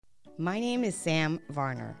My name is Sam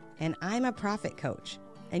Varner, and I'm a profit coach.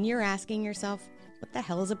 And you're asking yourself, what the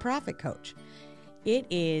hell is a profit coach? It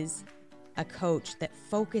is a coach that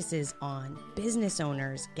focuses on business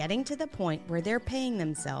owners getting to the point where they're paying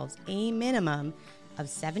themselves a minimum of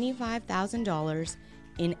 $75,000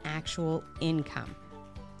 in actual income.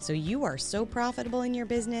 So you are so profitable in your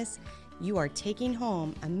business, you are taking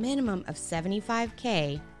home a minimum of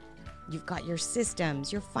 $75K. You've got your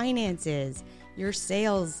systems, your finances, your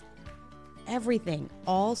sales, everything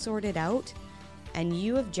all sorted out, and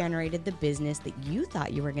you have generated the business that you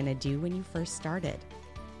thought you were going to do when you first started.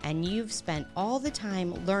 And you've spent all the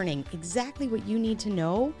time learning exactly what you need to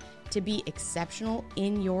know to be exceptional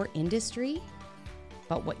in your industry.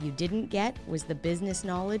 But what you didn't get was the business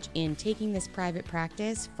knowledge in taking this private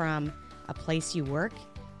practice from a place you work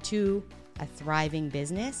to a thriving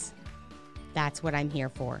business. That's what I'm here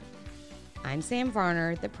for. I'm Sam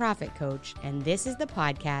Varner, the Profit Coach, and this is the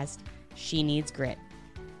podcast, She Needs Grit.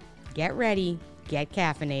 Get ready, get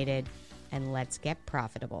caffeinated, and let's get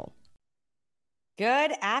profitable.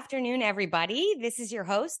 Good afternoon, everybody. This is your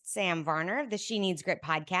host, Sam Varner of the She Needs Grit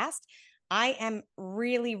podcast. I am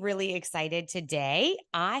really excited today.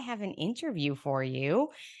 I have an interview for you.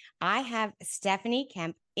 I have Stephanie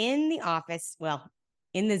Kemp in the office, well,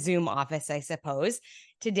 in the Zoom office, I suppose,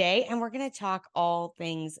 today, and we're going to talk all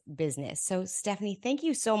things business. So, Stephanie, thank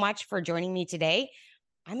you so much for joining me today.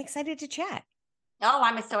 I'm excited to chat. Oh,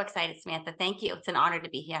 I'm so excited, Samantha. Thank you. It's an honor to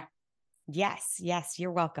be here. Yes,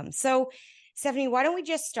 you're welcome. So, Stephanie, why don't we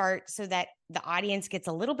just start so that the audience gets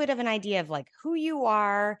a little bit of an idea of like who you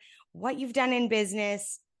are, what you've done in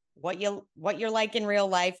business, what you're like in real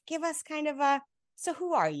life. Give us kind of so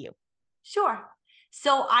who are you? Sure.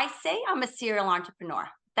 So I say I'm a serial entrepreneur.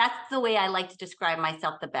 That's the way I like to describe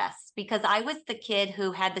myself the best, because I was the kid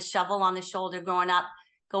who had the shovel on the shoulder growing up,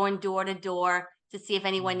 going door to door to see if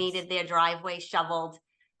anyone needed their driveway shoveled.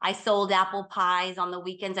 I sold apple pies on the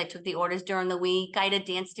weekends. I took the orders during the week. I had a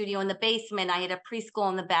dance studio in the basement. I had a preschool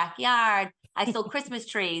in the backyard. I sold Christmas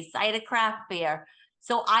trees. I had a craft fair.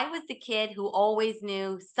 So I was the kid who always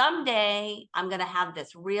knew someday I'm going to have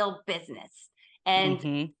this real business.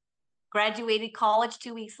 And graduated college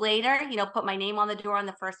 2 weeks later, put my name on the door on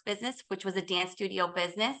the first business, which was a dance studio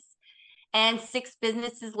business. And 6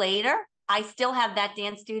 businesses later, I still have that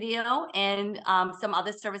dance studio and some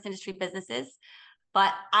other service industry businesses.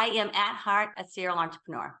 But I am at heart a serial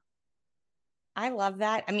entrepreneur. I love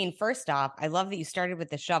that. I mean, first off, I love that you started with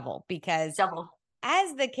the shovel because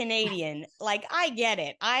as the Canadian, like I get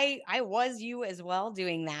it. I was you as well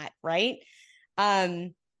doing that, right?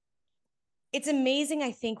 It's amazing,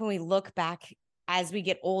 I think, when we look back as we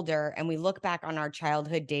get older and we look back on our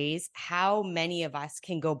childhood days, how many of us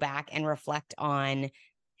can go back and reflect on,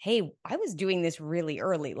 hey, I was doing this really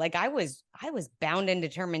early. Like I was bound and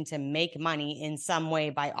determined to make money in some way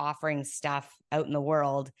by offering stuff out in the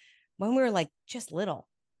world when we were like just little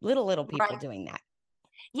people doing that.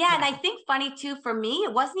 Yeah. And I think funny too, for me,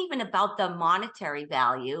 it wasn't even about the monetary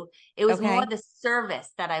value. It was more the service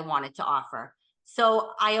that I wanted to offer. So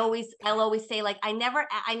I'll always say, like, I never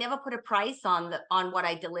put a price on what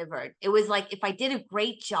I delivered. It was like, if I did a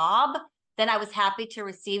great job, then I was happy to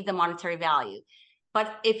receive the monetary value.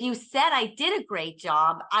 But if you said I did a great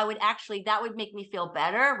job, that would make me feel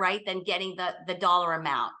better, right? Than getting the dollar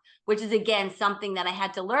amount, which is again, something that I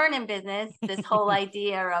had to learn in business, this whole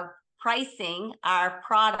idea of pricing our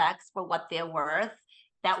products for what they're worth,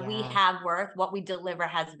 that we have worth, what we deliver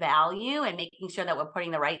has value, and making sure that we're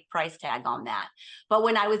putting the right price tag on that. But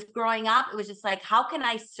when I was growing up, it was just like, how can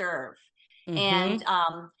I serve? And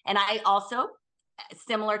I also,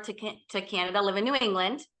 similar to Canada, live in New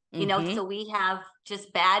England. So we have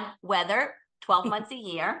just bad weather 12 months a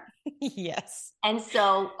year. Yes. And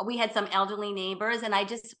so we had some elderly neighbors, and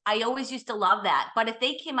I always used to love that. But if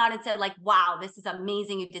they came out and said like, wow, this is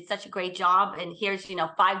amazing, you did such a great job, and here's,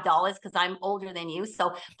 $5, because I'm older than you.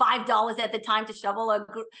 So $5 at the time to shovel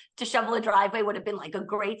a driveway would have been like a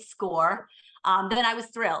great score. Then I was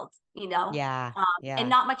thrilled, and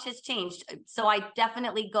not much has changed. So I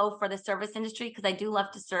definitely go for the service industry because I do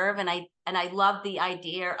love to serve. And I love the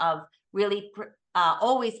idea of really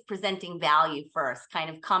always presenting value first, kind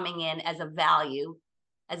of coming in as a value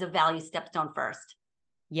stepstone first.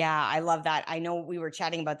 Yeah, I love that. I know we were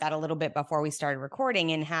chatting about that a little bit before we started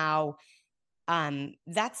recording, and how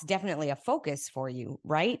that's definitely a focus for you,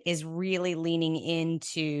 right? Is really leaning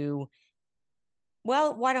into,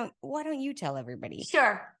 well, why don't you tell everybody?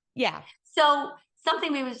 Sure. Yeah. So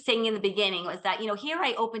something we were saying in the beginning was that, here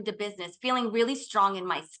I opened a business feeling really strong in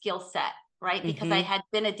my skill set, right? Because I had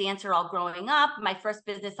been a dancer all growing up. My first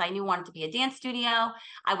business I knew wanted to be a dance studio.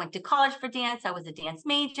 I went to college for dance. I was a dance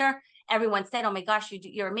major. Everyone said, oh my gosh,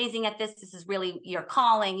 you're amazing at this. This is really your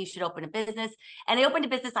calling. You should open a business. And I opened a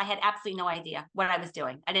business. I had absolutely no idea what I was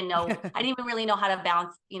doing. I didn't even really know how to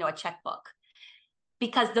balance, a checkbook,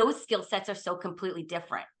 because those skill sets are so completely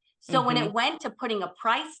different. So when it went to putting a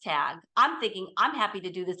price tag, I'm thinking, I'm happy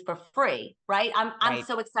to do this for free, right? I'm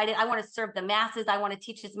so excited. I want to serve the masses. I want to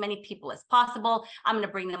teach as many people as possible. I'm going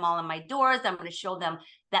to bring them all in my doors. I'm going to show them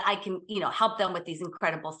that I can, help them with these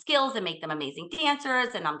incredible skills and make them amazing dancers.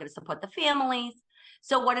 And I'm going to support the families.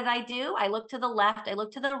 So what did I do? I looked to the left. I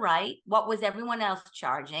looked to the right. What was everyone else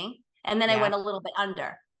charging? And then I went a little bit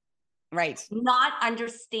under. Right. Not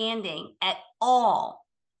understanding at all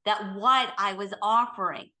that what I was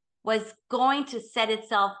offering was going to set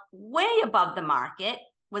itself way above the market,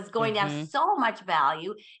 was going to have so much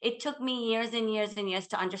value. It took me years and years and years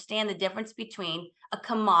to understand the difference between a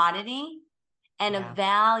commodity and a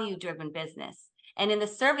value-driven business. And in the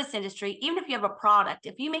service industry, even if you have a product,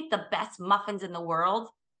 if you make the best muffins in the world,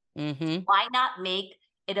 why not make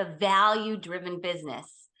it a value-driven business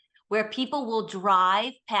where people will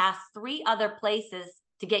drive past 3 other places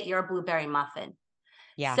to get your blueberry muffin?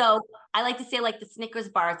 Yeah. So I like to say, like, the Snickers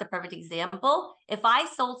bar is a perfect example. If I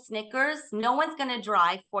sold Snickers, no one's going to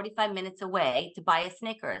drive 45 minutes away to buy a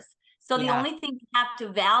Snickers. So the only thing you have to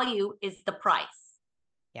value is the price.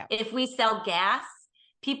 Yeah. If we sell gas,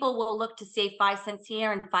 people will look to save 5 cents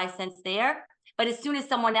here and 5 cents there. But as soon as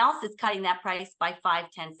someone else is cutting that price by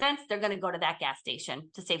 5-10 cents, they're going to go to that gas station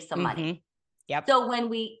to save some money. Yep. So when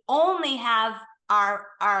we only have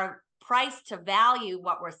our price to value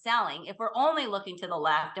what we're selling, if we're only looking to the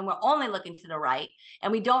left and we're only looking to the right,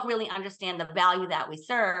 and we don't really understand the value that we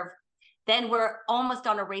serve, then we're almost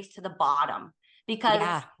on a race to the bottom,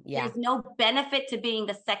 because there's no benefit to being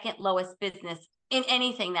the second lowest business in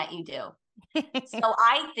anything that you do. So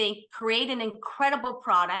I think create an incredible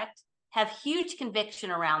product, have huge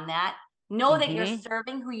conviction around that, know that you're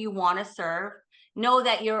serving who you want to serve, know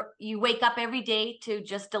that you wake up every day to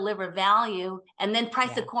just deliver value, and then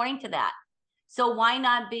price according to that. So why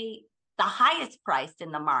not be the highest priced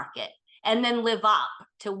in the market and then live up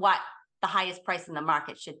to what the highest price in the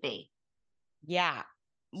market should be? Yeah.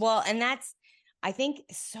 Well, and that's, I think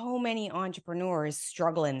so many entrepreneurs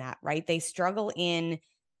struggle in that, right? They struggle in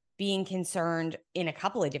being concerned in a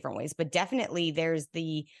couple of different ways, but definitely there's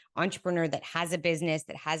the entrepreneur that has a business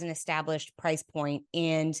that has an established price point,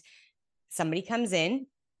 and somebody comes in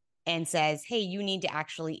and says, hey, you need to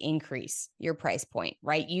actually increase your price point,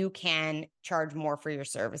 right? You can charge more for your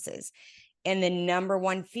services. And the number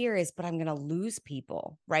one fear is, but I'm going to lose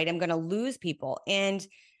people, right? I'm going to lose people. And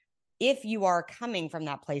if you are coming from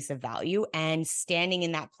that place of value and standing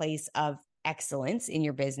in that place of excellence in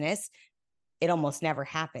your business, it almost never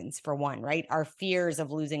happens, for one, right? Our fears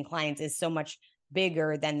of losing clients is so much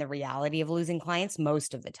bigger than the reality of losing clients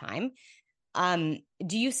most of the time.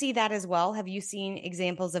 Do you see that as well? Have you seen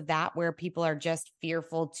examples of that where people are just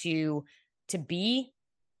fearful to be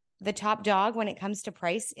the top dog when it comes to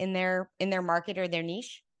price in their market or their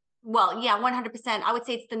niche? Well, yeah, 100%. I would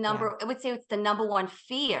say it's the number one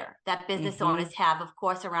fear that business owners have, of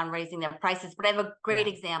course, around raising their prices. But I have a great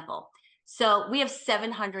example. So we have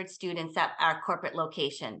 700 students at our corporate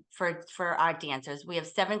location for our dancers. We have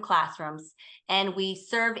 7 classrooms, and we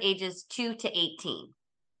serve ages 2 to 18.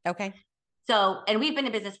 Okay. So, and we've been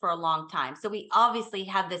in business for a long time. So we obviously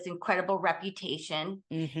have this incredible reputation.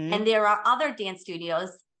 And there are other dance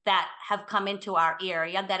studios that have come into our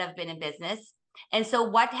area that have been in business. And so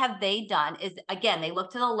what have they done is, again, they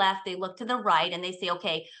look to the left, they look to the right, and they say,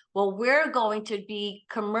 okay, well, we're going to be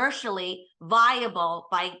commercially viable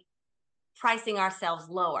by pricing ourselves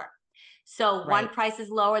lower. So one price is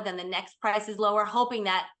lower, then the next price is lower, hoping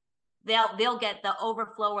that they'll get the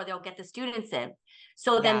overflow or they'll get the students in.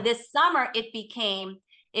 So then this summer it became,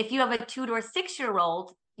 if you have a 2 to a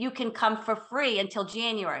 6-year-old, you can come for free until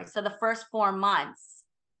January. So the first 4 months.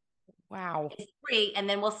 Wow. Is free, and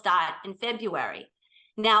then we'll start in February.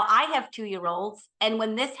 Now I have 2-year-olds, and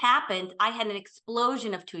when this happened, I had an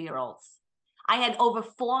explosion of 2-year-olds. I had over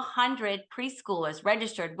 400 preschoolers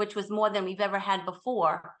registered, which was more than we've ever had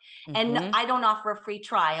before. And I don't offer a free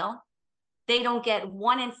trial. They don't get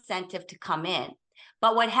one incentive to come in.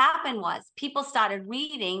 But what happened was people started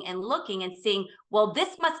reading and looking and seeing, well, this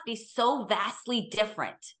must be so vastly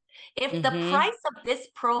different. If the price of this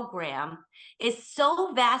program is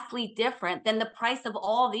so vastly different than the price of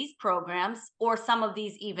all these programs, or some of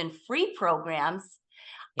these even free programs,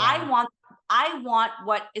 I want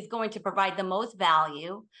what is going to provide the most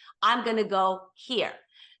value. I'm going to go here.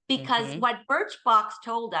 Because what Birchbox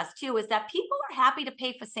told us too is that people are happy to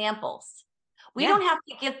pay for samples. We don't have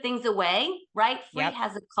to give things away, right? Free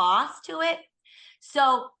has a cost to it.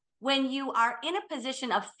 So when you are in a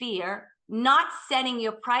position of fear, not setting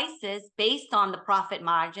your prices based on the profit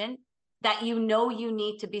margin that you know you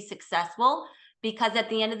need to be successful, because at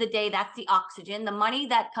the end of the day, that's the oxygen. The money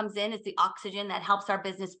that comes in is the oxygen that helps our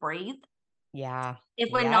business breathe. Yeah.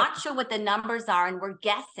 If we're not sure what the numbers are and we're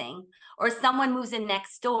guessing, or someone moves in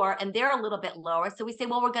next door and they're a little bit lower, so we say,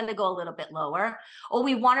 well, we're going to go a little bit lower, or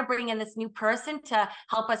we want to bring in this new person to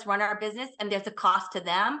help us run our business and there's a cost to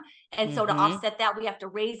them. And so to offset that, we have to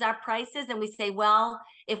raise our prices, and we say, well,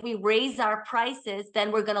 if we raise our prices,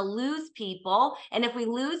 then we're going to lose people. And if we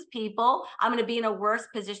lose people, I'm going to be in a worse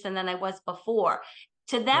position than I was before.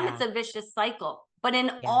 To them, it's a vicious cycle. But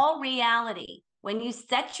in all reality, when you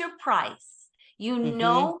set your price, you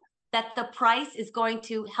know that the price is going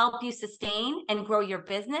to help you sustain and grow your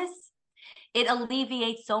business. It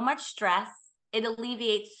alleviates so much stress. It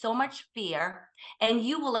alleviates so much fear. And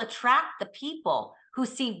you will attract the people who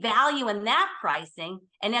see value in that pricing.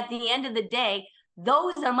 And at the end of the day,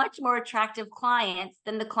 those are much more attractive clients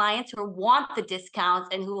than the clients who want the discounts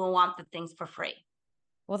and who will want the things for free.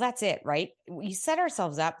 Well, that's it, right? We set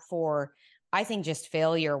ourselves up for, I think, just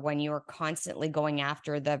failure when you're constantly going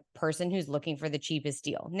after the person who's looking for the cheapest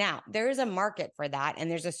deal. Now, there is a market for that, and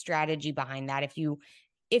there's a strategy behind that.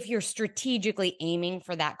 If you're strategically aiming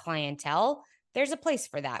for that clientele, there's a place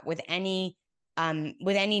for that with any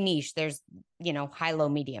niche. There's, high, low,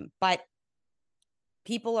 medium. But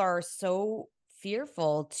people are so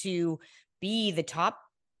fearful to be the top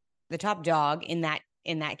dog in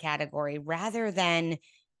that category, rather than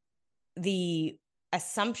the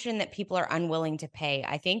assumption that people are unwilling to pay.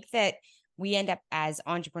 I think that we end up as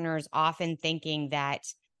entrepreneurs often thinking that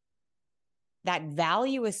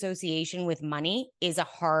value association with money is a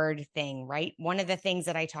hard thing, right? One of the things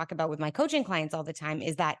that I talk about with my coaching clients all the time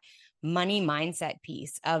is that money mindset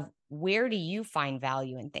piece of, where do you find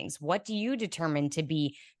value in things? What do you determine to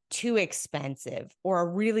be too expensive or a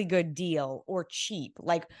really good deal or cheap?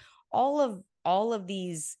 Like all of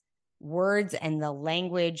these words and the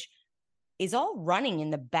language is all running in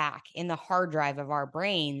the back, in the hard drive of our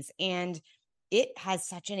brains. And it has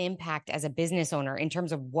such an impact as a business owner in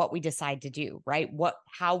terms of what we decide to do, right?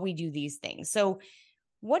 How we do these things. So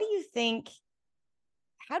how do you think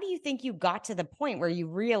you got to the point where you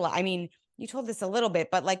realize, I mean, you told us a little bit,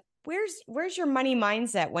 but like, where's your money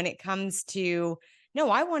mindset when it comes to, no,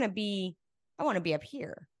 I want to be up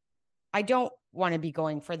here. I don't want to be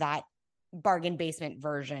going for that bargain basement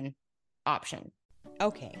version option.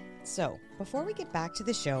 Okay, so before we get back to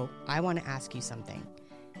the show, I want to ask you something.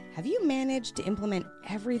 Have you managed to implement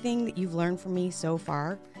everything that you've learned from me so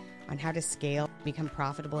far on how to scale, become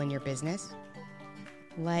profitable in your business?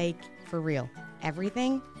 Like, for real,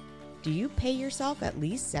 everything? Do you pay yourself at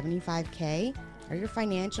least $75K? Are your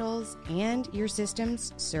financials and your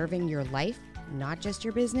systems serving your life, not just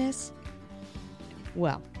your business?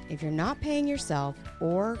 Well, if you're not paying yourself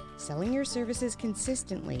or selling your services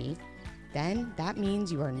consistently, then that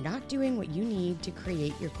means you are not doing what you need to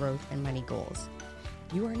create your growth and money goals.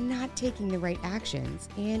 You are not taking the right actions,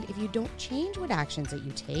 and if you don't change what actions that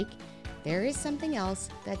you take, there is something else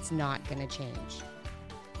that's not going to change.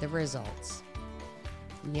 The results.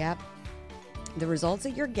 Yep. The results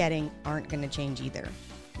that you're getting aren't going to change either.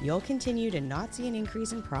 You'll continue to not see an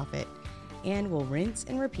increase in profit and will rinse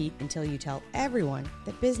and repeat until you tell everyone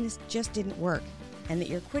that business just didn't work and that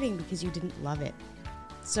you're quitting because you didn't love it.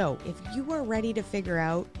 So if you are ready to figure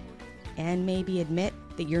out and maybe admit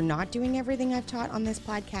that you're not doing everything I've taught on this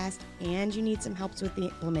podcast and you need some help with the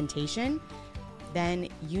implementation, then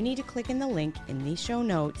you need to click in the link in the show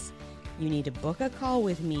notes. You need to book a call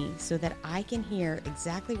with me so that I can hear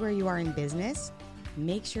exactly where you are in business,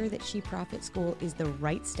 make sure that She Profit School is the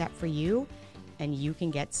right step for you, and you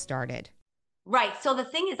can get started. Right. So the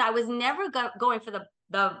thing is, I was never going for the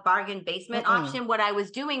bargain basement option. What I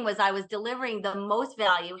was doing was I was delivering the most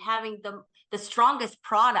value, having the strongest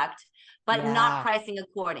product, but not pricing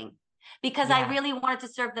according. Because I really wanted to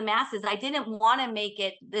serve the masses. I didn't want to make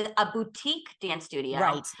it a boutique dance studio.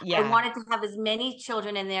 Right. Yeah. I wanted to have as many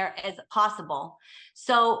children in there as possible.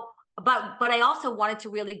 So, but I also wanted to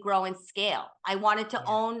really grow and scale. I wanted to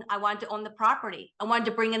own the property. I wanted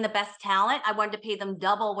to bring in the best talent. I wanted to pay them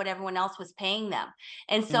double what everyone else was paying them.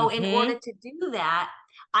 And so in order to do that,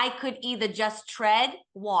 I could either just tread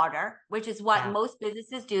water, which is what most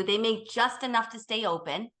businesses do. They make just enough to stay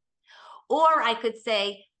open. Or I could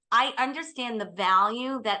say, I understand the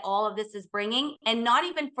value that all of this is bringing, and not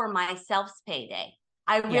even for myself's payday.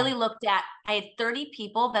 I really looked at, I had 30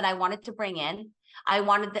 people that I wanted to bring in. I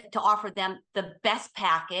wanted to offer them the best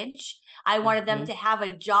package. I wanted them to have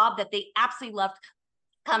a job that they absolutely loved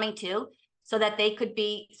coming to, so that they could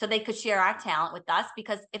share our talent with us.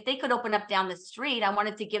 Because if they could open up down the street, I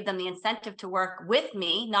wanted to give them the incentive to work with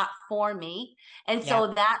me, not for me. And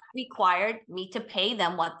so that required me to pay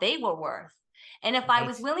them what they were worth. And if I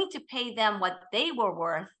was willing to pay them what they were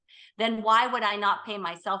worth, then why would I not pay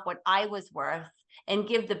myself what I was worth and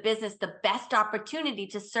give the business the best opportunity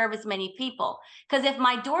to serve as many people? Because if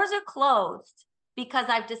my doors are closed because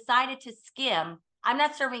I've decided to skim, I'm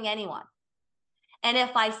not serving anyone. And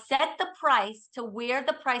if I set the price to where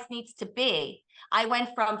the price needs to be, I went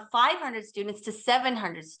from 500 students to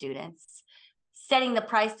 700 students, setting the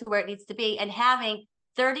price to where it needs to be, and having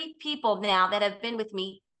 30 people now that have been with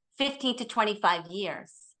me 15 to 25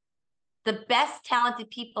 years. The best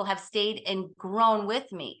talented people have stayed and grown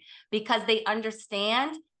with me because they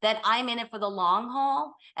understand that I'm in it for the long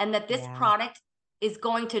haul, and that this product is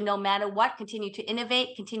going to, no matter what, continue to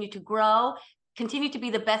innovate, continue to grow, continue to be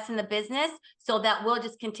the best in the business, so that we'll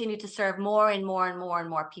just continue to serve more and more and more and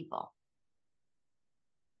more people.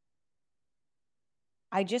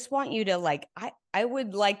 I just want you to I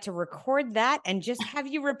would like to record that and just have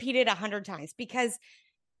you repeat it 100 times, because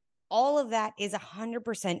all of that is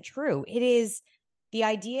 100% true. It is the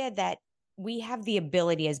idea that we have the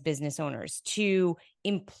ability as business owners to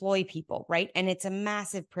employ people, right? And it's a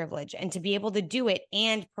massive privilege. And to be able to do it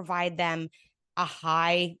and provide them a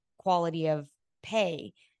high quality of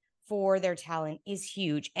pay for their talent is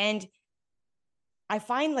huge. And I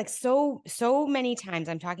find so many times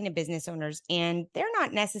I'm talking to business owners and they're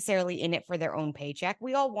not necessarily in it for their own paycheck.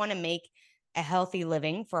 We all want to make a healthy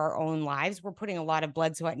living for our own lives. We're putting a lot of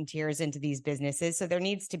blood, sweat, and tears into these businesses, so there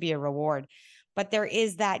needs to be a reward. But there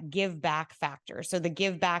is that give back factor. So the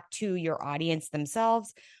give back to your audience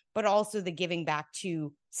themselves, but also the giving back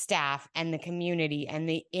to staff and the community and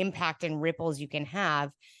the impact and ripples you can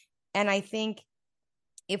have. And I think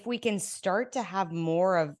if we can start to have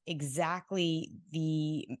more of exactly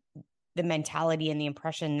the mentality and the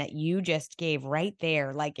impression that you just gave right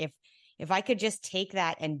there, like if I could just take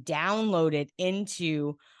that and download it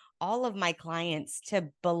into all of my clients to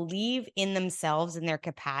believe in themselves and their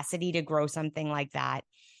capacity to grow something like that,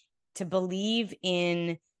 to believe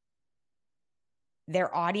in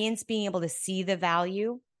their audience being able to see the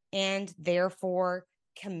value and therefore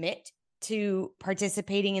commit to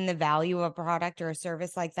participating in the value of a product or a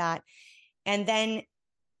service like that. And then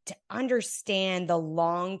to understand the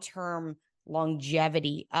long-term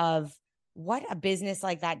longevity of what a business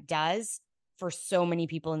like that does for so many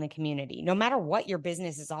people in the community, no matter what your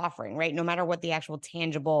business is offering, right? No matter what the actual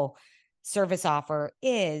tangible service offer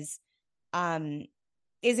is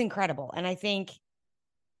incredible. And I think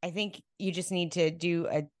you just need to do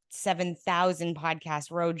a 7,000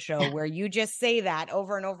 podcast roadshow where you just say that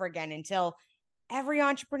over and over again until every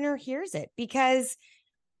entrepreneur hears it, because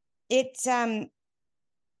it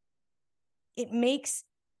makes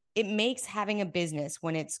having a business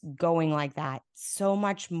when it's going like that so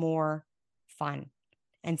much more fun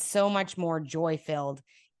and so much more joy filled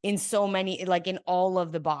in so many, in all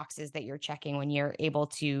of the boxes that you're checking when you're able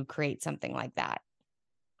to create something like that.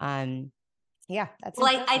 Yeah, that's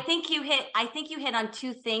well. I think you hit on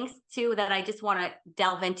two things too that I just want to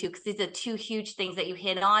delve into, because these are two huge things that you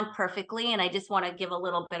hit on perfectly, and I just want to give a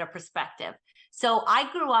little bit of perspective. So I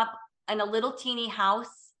grew up in a little teeny house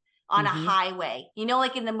on a highway,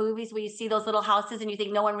 like in the movies where you see those little houses and you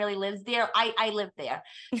think no one really lives there. I lived there.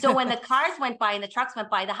 So when the cars went by and the trucks went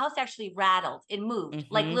by, the house actually rattled. It moved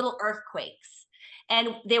like little earthquakes.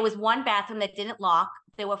 And there was one bathroom that didn't lock.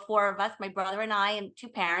 There were four of us, my brother and I, and two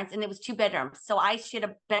parents, and it was 2 bedrooms. So I shared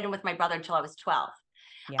a bedroom with my brother until I was 12.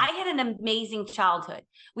 Yeah. I had an amazing childhood.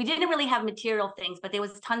 We didn't really have material things, but there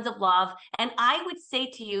was tons of love. And I would say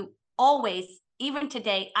to you always, even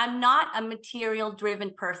today, I'm not a material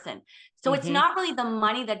driven person. So it's not really the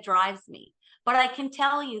money that drives me. But I can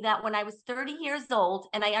tell you that when I was 30 years old,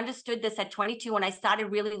 and I understood this at 22, when I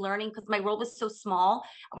started really learning, because my world was so small,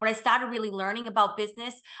 when I started really learning about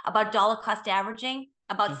business, about dollar cost averaging,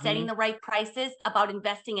 about setting the right prices, about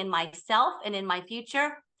investing in myself and in my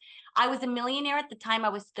future, I was a millionaire at the time I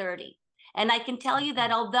was 30. And I can tell you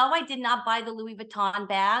that although I did not buy the Louis Vuitton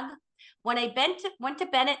bag, when I went to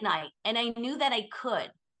bed at night and I knew that I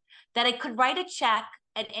could write a check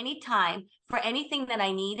at any time for anything that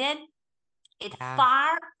I needed, it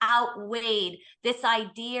far outweighed this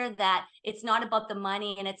idea that it's not about the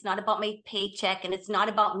money and it's not about my paycheck and it's not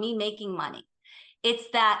about me making money. It's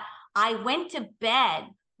that I went to bed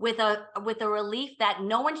with a relief that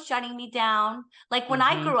no one's shutting me down. Like when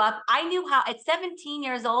I grew up, I knew how, at 17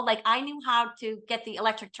 years old, like I knew how to get the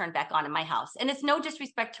electric turned back on in my house. And it's no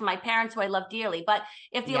disrespect to my parents who I love dearly, but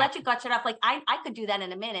if the electric got shut off, like I could do that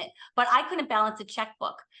in a minute, but I couldn't balance a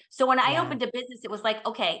checkbook. So when I opened a business, it was like,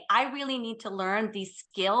 okay, I really need to learn these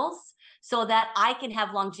skills so that I can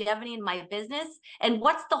have longevity in my business. And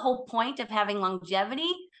what's the whole point of having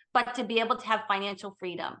longevity but to be able to have financial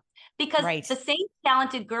freedom? Because the same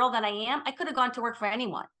talented girl that I am, I could have gone to work for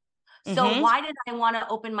anyone. So why did I want to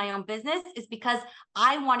open my own business? Is because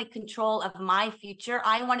I wanted control of my future.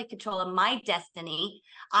 I wanted control of my destiny.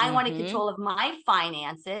 I wanted control of my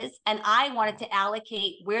finances. And I wanted to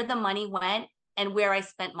allocate where the money went and where I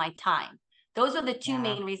spent my time. Those are the two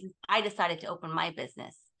main reasons I decided to open my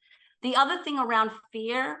business. The other thing around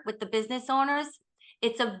fear with the business owners,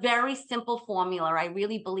 it's a very simple formula. I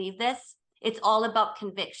really believe this. It's all about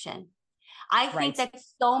conviction. I think that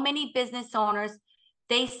so many business owners,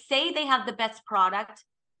 they say they have the best product.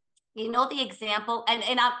 You know, the example, and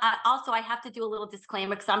I also, I have to do a little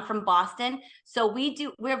disclaimer because I'm from Boston. So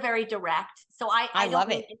we're very direct. So I love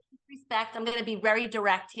it. Respect. I'm going to be very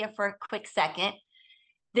direct here for a quick second.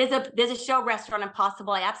 There's a show, Restaurant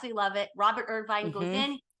Impossible. I absolutely love it. Robert Irvine goes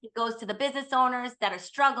in. He goes to the business owners that are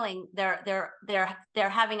struggling. They're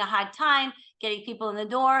having a hard time getting people in the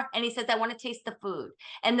door. And he says, I want to taste the food.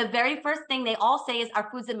 And the very first thing they all say is, our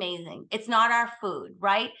food's amazing. It's not our food,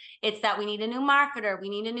 right? It's that we need a new marketer. We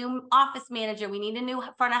need a new office manager. We need a new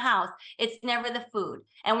front of house. It's never the food.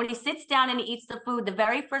 And when he sits down and he eats the food, the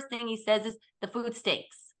very first thing he says is, the food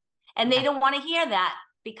stinks. And they don't want to hear that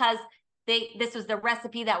because this was the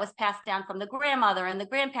recipe that was passed down from the grandmother and the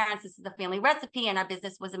grandparents. This is the family recipe, and our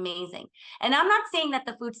business was amazing. And I'm not saying that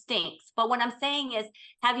the food stinks, but what I'm saying is,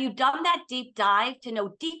 have you done that deep dive to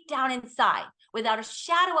know deep down inside, without a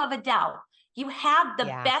shadow of a doubt, you have the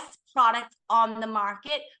best product on the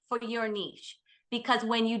market for your niche? Because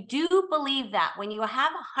when you do believe that, when you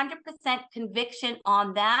have 100% conviction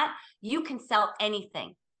on that, you can sell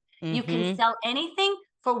anything. You can sell anything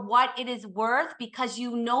for what it is worth, because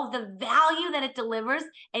you know the value that it delivers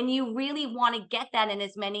and you really want to get that in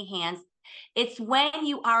as many hands. It's when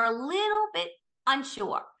you are a little bit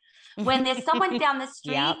unsure, when there's someone down the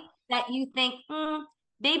street that you think,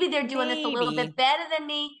 maybe they're doing this a little bit better than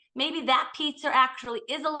me. Maybe that pizza actually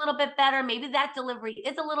is a little bit better. Maybe that delivery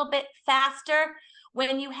is a little bit faster.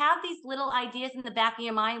 When you have these little ideas in the back of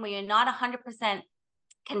your mind where you're not 100%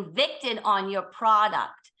 convicted on your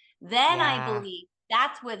product, then I believe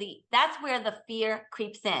that's where the fear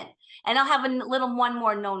creeps in. And I'll have one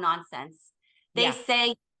more no nonsense. They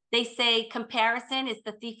say comparison is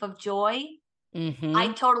the thief of joy.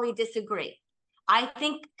 I totally disagree. I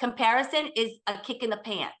think comparison is a kick in the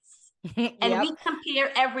pants. And we compare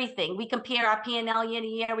everything. We compare our P&L year to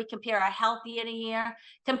year. We compare our health year to year.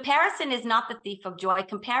 Comparison is not the thief of joy.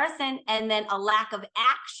 Comparison and then a lack of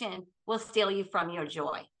action will steal you from your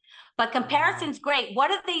joy. But comparison's great. What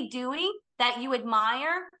are they doing that you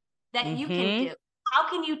admire that you can do? How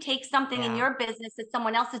can you take something in your business that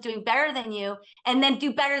someone else is doing better than you and then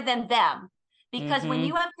do better than them? Because when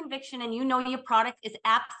you have conviction and you know your product is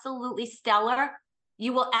absolutely stellar,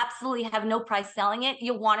 you will absolutely have no price selling it.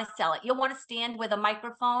 You'll want to sell it. You'll want to stand with a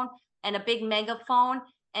microphone and a big megaphone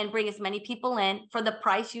and bring as many people in for the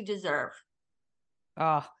price you deserve.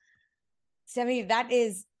 Oh, Stephanie, that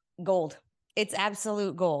is gold. It's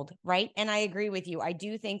absolute gold, right? And I agree with you. I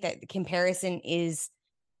do think that comparison is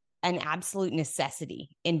an absolute necessity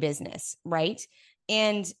in business, right?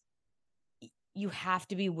 And you have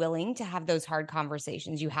to be willing to have those hard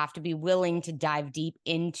conversations. You have to be willing to dive deep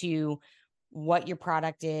into what your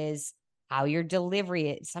product is, how your delivery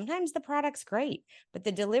is. Sometimes the product's great, but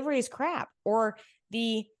the delivery is crap, or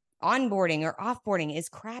the onboarding or offboarding is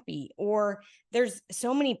crappy, or there's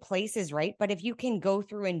so many places, right? But if you can go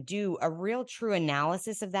through and do a real true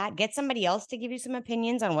analysis of that, get somebody else to give you some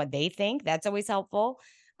opinions on what they think, that's always helpful.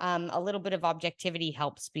 A little bit of objectivity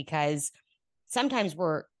helps, because sometimes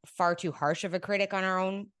we're far too harsh of a critic on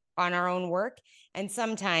our own work, and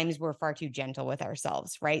sometimes we're far too gentle with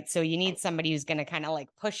ourselves, right? So you need somebody who's going to kind of like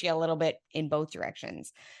push you a little bit in both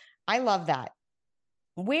directions. I love that.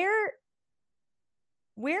 Where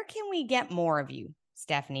can we get more of you,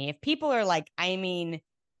 Stephanie? If people are like, I mean,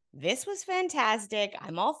 this was fantastic,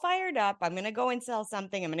 I'm all fired up, I'm going to go and sell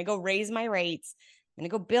something, I'm going to go raise my rates, I'm going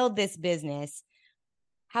to go build this business.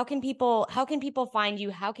 How can people find you?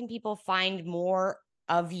 How can people find more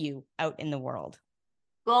of you out in the world?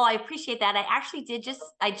 Well, I appreciate that. I actually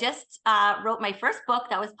I just wrote my first book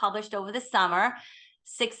that was published over the summer.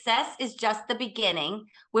 Success is Just the Beginning,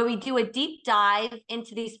 where we do a deep dive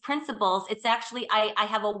into these principles. It's actually, I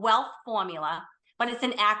have a wealth formula, but it's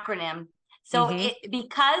an acronym. So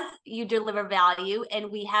because you deliver value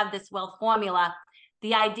and we have this wealth formula,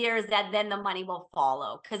 the idea is that then the money will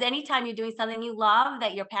follow. Because anytime you're doing something you love,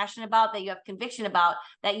 that you're passionate about, that you have conviction about,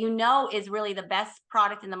 that you know is really the best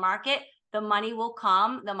product in the market, the money will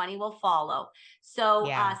come, the money will follow.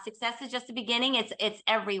 So Success is Just the Beginning. It's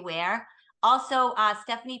everywhere. Also,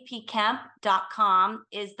 StephaniePKemp.com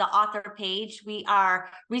is the author page. We are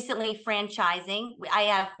recently franchising. I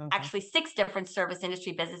have actually 6 different service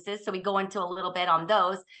industry businesses. So we go into a little bit on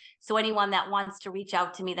those. So anyone that wants to reach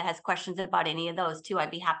out to me that has questions about any of those too, I'd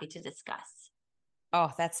be happy to discuss.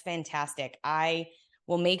 Oh, that's fantastic. I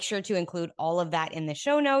will make sure to include all of that in the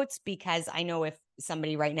show notes, because I know if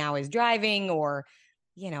somebody right now is driving or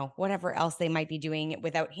whatever else they might be doing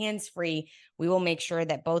without hands-free, we will make sure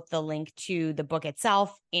that both the link to the book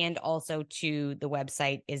itself and also to the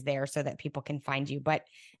website is there so that people can find you. But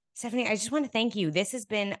Stephanie, I just want to thank you. This has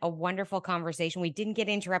been a wonderful conversation. We didn't get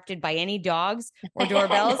interrupted by any dogs or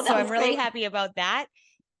doorbells, no, so I'm really happy about that.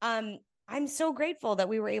 I'm so grateful that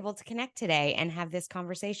we were able to connect today and have this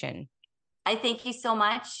conversation. I thank you so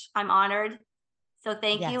much. I'm honored. So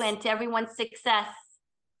thank you. And to everyone's success.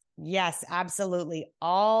 Yes, absolutely.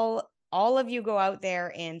 All of you go out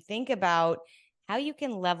there and think about how you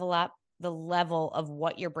can level up the level of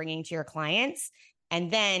what you're bringing to your clients,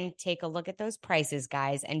 and then take a look at those prices,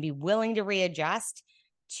 guys, and be willing to readjust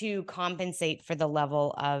to compensate for the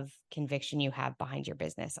level of conviction you have behind your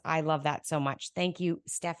business. I love that so much. Thank you,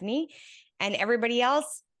 Stephanie. And everybody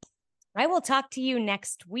else, I will talk to you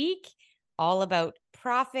next week all about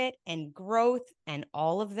profit and growth and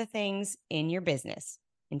all of the things in your business.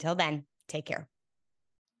 Until then, take care.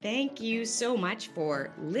 Thank you so much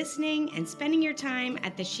for listening and spending your time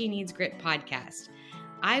at the She Needs Grit podcast.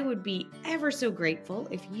 I would be ever so grateful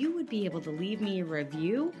if you would be able to leave me a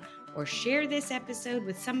review or share this episode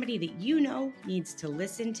with somebody that you know needs to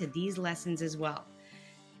listen to these lessons as well.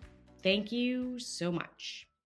 Thank you so much.